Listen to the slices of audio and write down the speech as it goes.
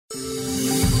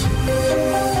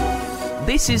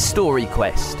This is Story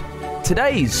Quest.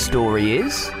 Today's story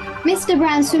is... Mr.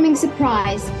 Brown's Swimming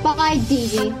Surprise by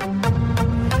Dee.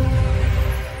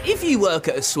 If you work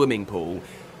at a swimming pool,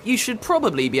 you should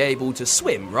probably be able to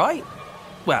swim, right?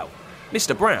 Well,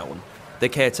 Mr. Brown, the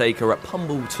caretaker at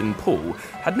Pumbleton Pool,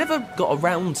 had never got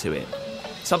around to it.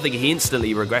 Something he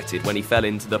instantly regretted when he fell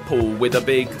into the pool with a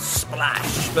big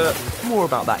splash, but more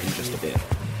about that in just a bit.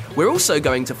 We're also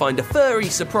going to find a furry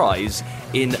surprise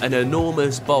in an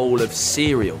enormous bowl of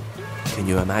cereal. Can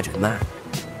you imagine that?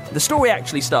 The story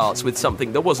actually starts with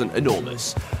something that wasn't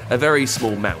enormous, a very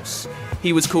small mouse.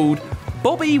 He was called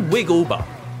Bobby Wigglebum,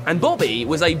 and Bobby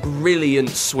was a brilliant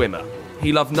swimmer.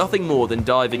 He loved nothing more than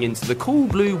diving into the cool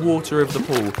blue water of the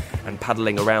pool and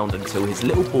paddling around until his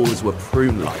little paws were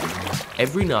prune-like.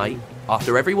 Every night,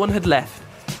 after everyone had left,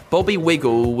 Bobby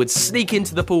Wiggle would sneak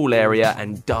into the pool area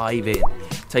and dive in,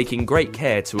 taking great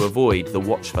care to avoid the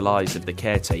watchful eyes of the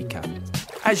caretaker.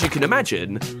 As you can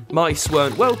imagine, mice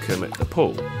weren't welcome at the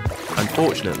pool.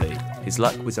 Unfortunately, his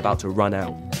luck was about to run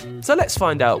out. So let's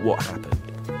find out what happened.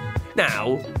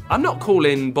 Now, I'm not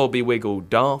calling Bobby Wiggle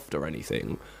daft or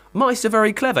anything. Mice are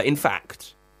very clever, in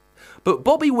fact. But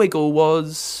Bobby Wiggle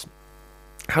was...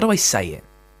 how do I say it?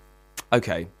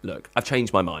 Okay, look, I've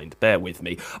changed my mind. Bear with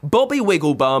me. Bobby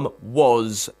Wigglebum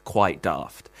was quite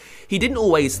daft. He didn't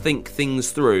always think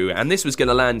things through, and this was going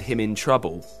to land him in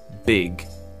trouble. Big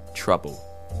trouble.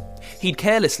 He'd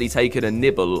carelessly taken a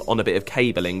nibble on a bit of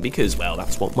cabling because, well,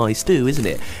 that's what mice do, isn't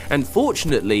it? And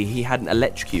fortunately, he hadn't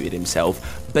electrocuted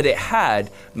himself, but it had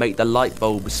made the light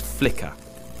bulbs flicker.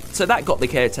 So that got the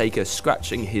caretaker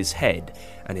scratching his head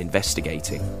and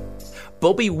investigating.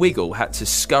 Bobby Wiggle had to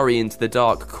scurry into the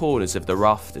dark corners of the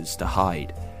rafters to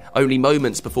hide. Only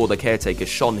moments before the caretaker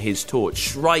shone his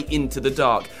torch right into the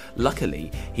dark.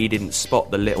 Luckily, he didn't spot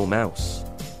the little mouse.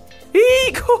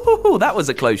 Eek! That was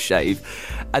a close shave.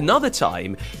 Another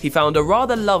time, he found a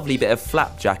rather lovely bit of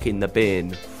flapjack in the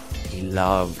bin. He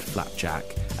loved flapjack,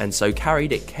 and so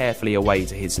carried it carefully away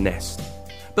to his nest.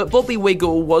 But Bobby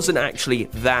Wiggle wasn't actually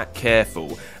that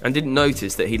careful, and didn't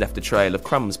notice that he left a trail of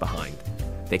crumbs behind.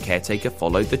 The caretaker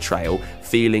followed the trail,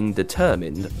 feeling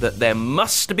determined that there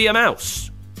must be a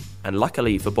mouse. And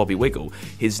luckily for Bobby Wiggle,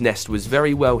 his nest was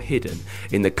very well hidden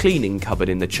in the cleaning cupboard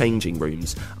in the changing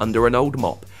rooms under an old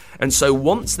mop, and so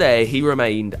once there he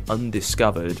remained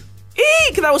undiscovered.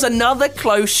 Eek! That was another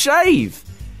close shave!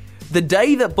 The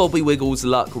day that Bobby Wiggle's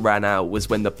luck ran out was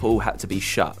when the pool had to be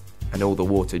shut and all the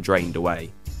water drained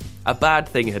away. A bad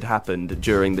thing had happened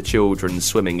during the children's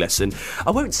swimming lesson.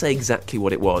 I won't say exactly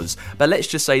what it was, but let's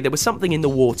just say there was something in the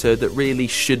water that really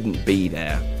shouldn't be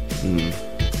there.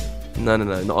 No,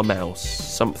 not a mouse.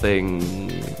 Something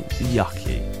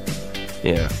yucky.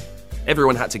 Yeah.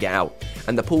 Everyone had to get out,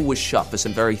 and the pool was shut for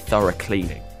some very thorough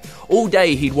cleaning. All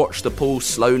day he'd watched the pool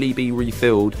slowly be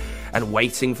refilled and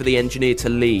waiting for the engineer to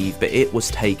leave, but it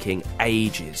was taking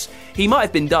ages. He might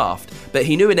have been daft, but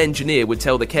he knew an engineer would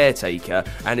tell the caretaker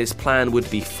and his plan would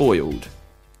be foiled.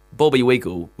 Bobby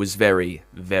Wiggle was very,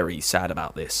 very sad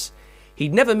about this.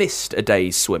 He'd never missed a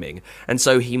day's swimming, and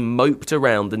so he moped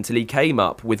around until he came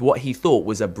up with what he thought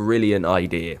was a brilliant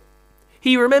idea.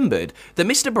 He remembered that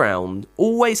Mr. Brown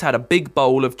always had a big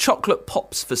bowl of chocolate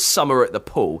pops for summer at the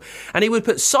pool, and he would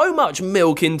put so much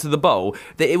milk into the bowl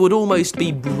that it would almost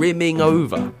be brimming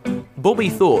over. Bobby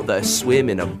thought that a swim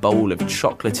in a bowl of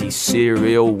chocolatey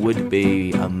cereal would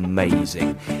be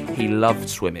amazing. He loved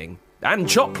swimming. And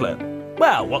chocolate.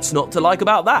 Well, what's not to like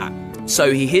about that?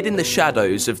 So he hid in the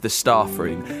shadows of the staff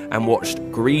room and watched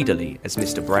greedily as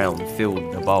Mr. Brown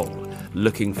filled the bowl,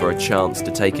 looking for a chance to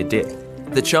take a dip.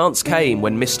 The chance came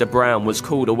when Mr. Brown was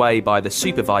called away by the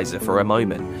supervisor for a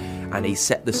moment, and he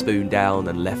set the spoon down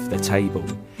and left the table.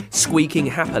 Squeaking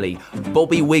happily,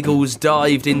 Bobby Wiggles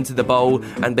dived into the bowl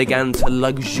and began to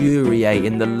luxuriate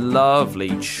in the lovely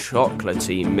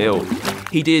chocolatey milk.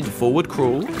 He did forward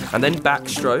crawl, and then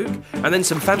backstroke, and then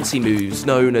some fancy moves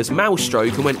known as mouse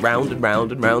stroke, and went round and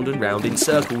round and round and round in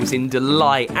circles in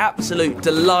delight, absolute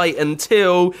delight,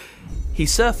 until he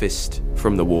surfaced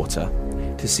from the water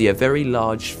to see a very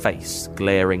large face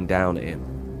glaring down at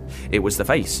him. It was the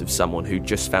face of someone who'd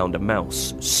just found a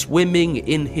mouse swimming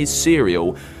in his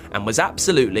cereal and was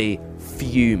absolutely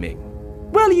fuming.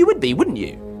 Well, you would be, wouldn't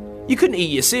you? You couldn't eat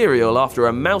your cereal after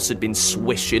a mouse had been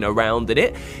swishing around in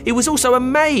it. He was also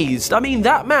amazed. I mean,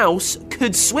 that mouse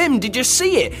could swim. Did you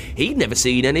see it? He'd never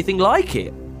seen anything like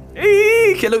it.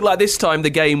 Eek! It looked like this time the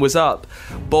game was up.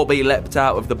 Bobby leapt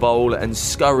out of the bowl and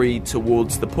scurried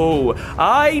towards the pool.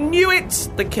 I knew it!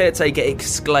 The caretaker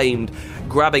exclaimed,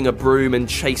 grabbing a broom and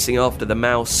chasing after the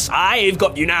mouse. I've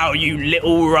got you now, you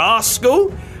little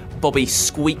rascal! Bobby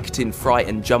squeaked in fright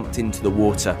and jumped into the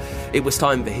water. It was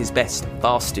time for his best,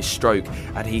 fastest stroke,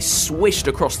 and he swished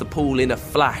across the pool in a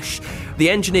flash. The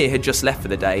engineer had just left for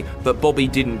the day, but Bobby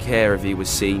didn't care if he was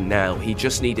seen now. He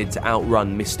just needed to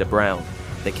outrun Mr. Brown.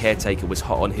 The caretaker was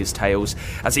hot on his tails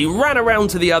as he ran around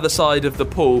to the other side of the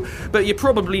pool. But you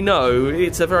probably know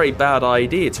it's a very bad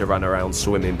idea to run around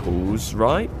swimming pools,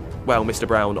 right? Well, Mr.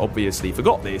 Brown obviously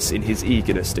forgot this in his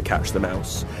eagerness to catch the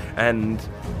mouse. And,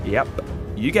 yep,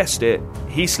 you guessed it,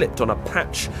 he slipped on a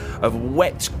patch of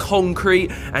wet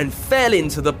concrete and fell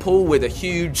into the pool with a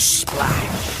huge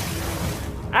splash.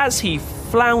 As he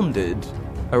floundered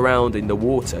around in the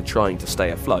water trying to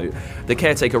stay afloat, the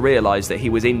caretaker realised that he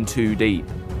was in too deep,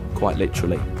 quite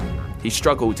literally. He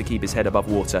struggled to keep his head above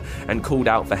water and called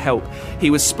out for help. He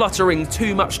was spluttering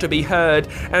too much to be heard,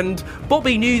 and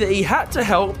Bobby knew that he had to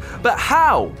help, but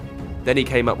how? Then he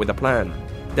came up with a plan.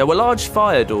 There were large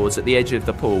fire doors at the edge of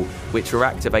the pool, which were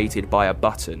activated by a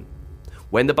button.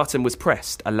 When the button was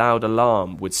pressed, a loud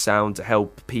alarm would sound to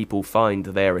help people find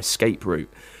their escape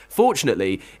route.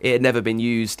 Fortunately, it had never been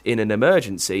used in an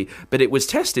emergency, but it was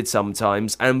tested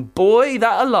sometimes, and boy,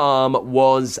 that alarm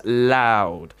was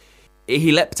loud.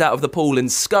 He leapt out of the pool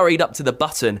and scurried up to the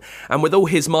button, and with all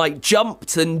his might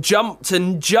jumped and jumped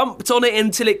and jumped on it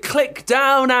until it clicked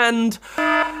down, and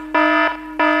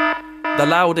the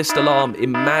loudest alarm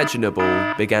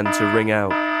imaginable began to ring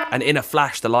out. And in a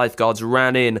flash, the lifeguards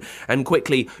ran in and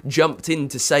quickly jumped in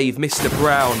to save Mr.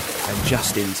 Brown, and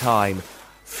just in time.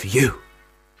 Phew!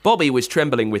 Bobby was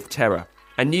trembling with terror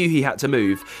and knew he had to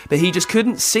move, but he just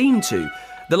couldn't seem to.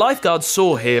 The lifeguards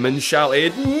saw him and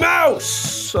shouted,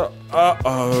 "Mouse!"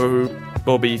 Uh-oh.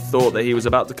 Bobby thought that he was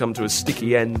about to come to a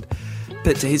sticky end.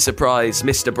 But to his surprise,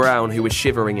 Mr. Brown, who was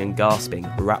shivering and gasping,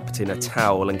 wrapped in a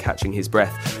towel and catching his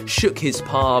breath, shook his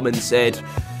palm and said,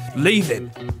 "Leave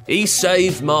him. He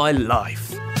saved my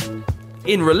life."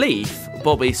 In relief,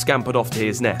 Bobby scampered off to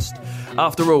his nest.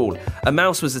 After all, a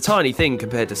mouse was a tiny thing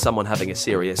compared to someone having a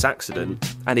serious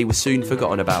accident, and he was soon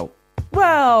forgotten about.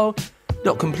 Well,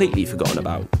 not completely forgotten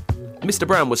about. Mr.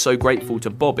 Brown was so grateful to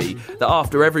Bobby that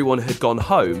after everyone had gone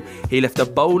home, he left a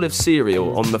bowl of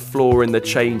cereal on the floor in the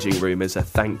changing room as a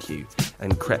thank you,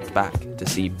 and crept back to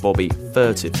see Bobby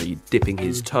furtively dipping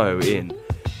his toe in.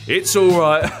 "It's all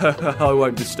right, I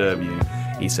won't disturb you,"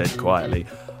 he said quietly.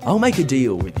 "I'll make a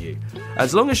deal with you.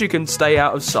 As long as you can stay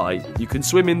out of sight, you can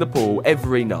swim in the pool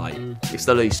every night. It's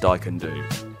the least I can do."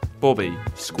 Bobby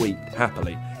squeaked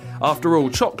happily. After all,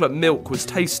 chocolate milk was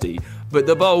tasty, but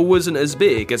the bowl wasn't as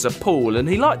big as a pool, and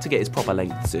he liked to get his proper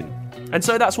lengths in. And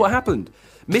so that's what happened.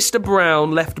 Mr.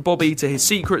 Brown left Bobby to his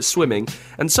secret swimming,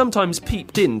 and sometimes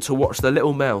peeped in to watch the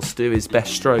little mouse do his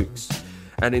best strokes.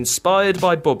 And inspired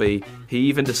by Bobby, he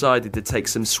even decided to take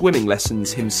some swimming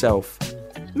lessons himself.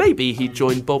 Maybe he'd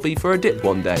join Bobby for a dip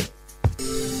one day.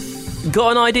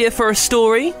 Got an idea for a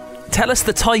story? Tell us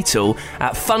the title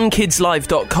at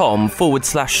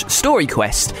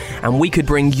funkidslive.com/storyquest, and we could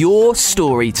bring your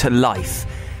story to life.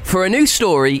 For a new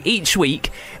story each week,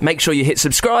 make sure you hit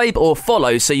subscribe or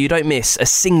follow so you don't miss a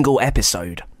single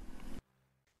episode.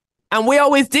 And we are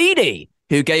with Dee Dee,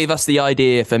 who gave us the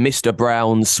idea for Mr.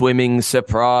 Brown's swimming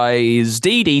surprise.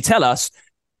 Dee Dee, tell us,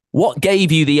 what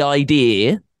gave you the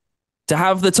idea to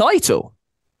have the title?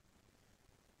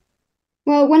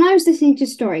 Well, when I was listening to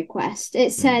Story Quest,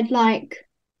 it said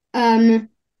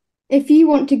if you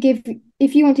want to give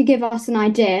us an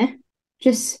idea,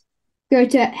 just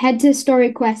head to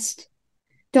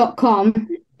storyquest.com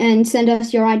and send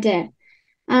us your idea.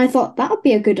 And I thought that would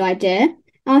be a good idea. And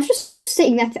I was just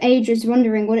sitting there for ages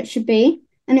wondering what it should be.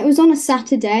 And it was on a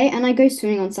Saturday, and I go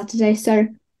swimming on Saturday, so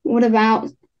what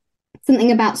about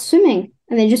something about swimming?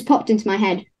 And it just popped into my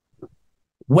head.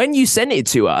 When you sent it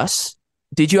to us,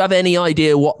 did you have any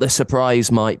idea what the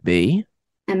surprise might be?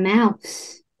 A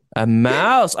mouse. A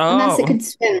mouse? Oh. A mouse that could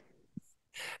swim.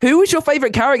 Who was your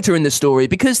favourite character in the story?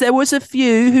 Because there was a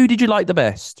few. Who did you like the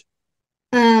best?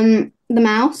 The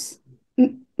mouse.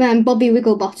 Bobby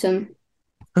Wigglebottom.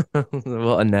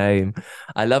 What a name.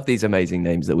 I love these amazing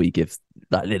names that we give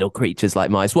like little creatures like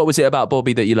mice. What was it about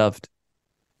Bobby that you loved?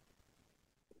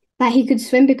 That he could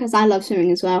swim, because I love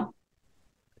swimming as well.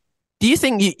 Do you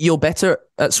think you're better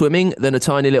at swimming than a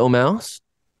tiny little mouse?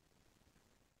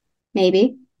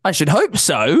 Maybe. I should hope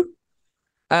so.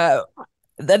 There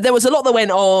was a lot that went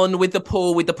on with the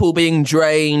pool being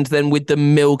drained, then with the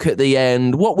milk at the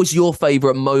end. What was your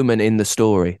favourite moment in the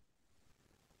story?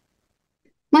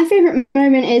 My favourite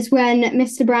moment is when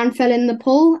Mr. Brown fell in the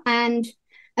pool and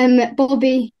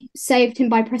Bobby saved him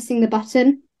by pressing the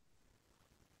button.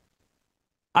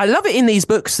 I love it in these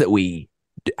books that we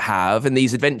have and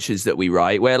these adventures that we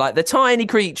write, where like the tiny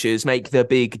creatures make the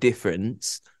big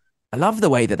difference. I love the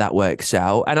way that that works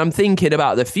out. And I'm thinking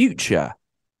about the future.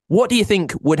 What do you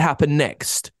think would happen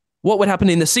next? What would happen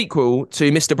in the sequel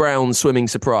to Mr. Brown's Swimming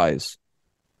Surprise?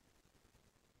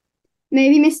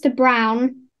 Maybe Mr.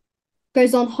 Brown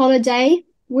goes on holiday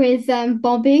with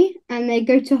Bobby, and they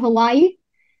go to Hawaii,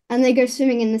 and they go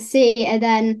swimming in the sea, and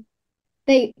then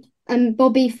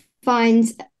Bobby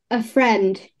finds a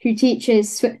friend who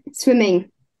teaches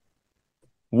swimming.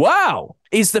 Wow!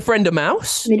 Is the friend a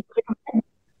mouse?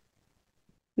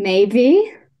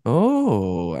 Maybe.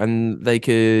 Oh, and they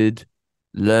could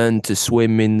learn to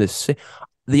swim in the sea.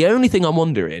 The only thing I'm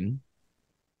wondering,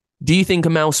 do you think a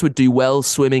mouse would do well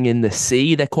swimming in the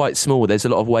sea? They're quite small. There's a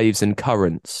lot of waves and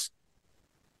currents.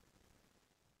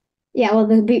 Yeah, well,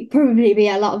 there'll probably be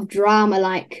a lot of drama,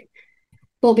 like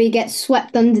Bobby gets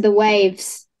swept under the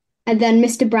waves, and then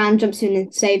Mr. Brown jumps in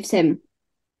and saves him.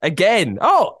 Again.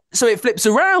 Oh, so it flips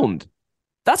around.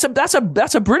 That's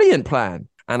a brilliant plan.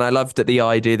 And I loved the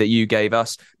idea that you gave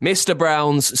us. Mr.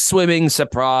 Brown's Swimming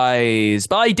Surprise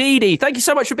by Dee Dee. Thank you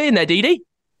so much for being there, Dee Dee.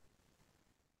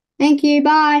 Thank you,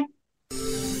 bye.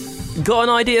 Got an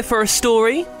idea for a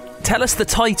story? Tell us the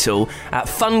title at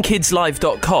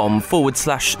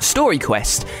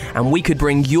funkidslive.com/storyquest and we could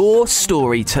bring your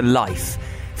story to life.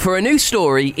 For a new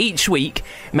story each week,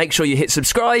 make sure you hit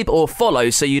subscribe or follow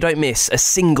so you don't miss a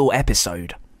single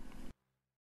episode.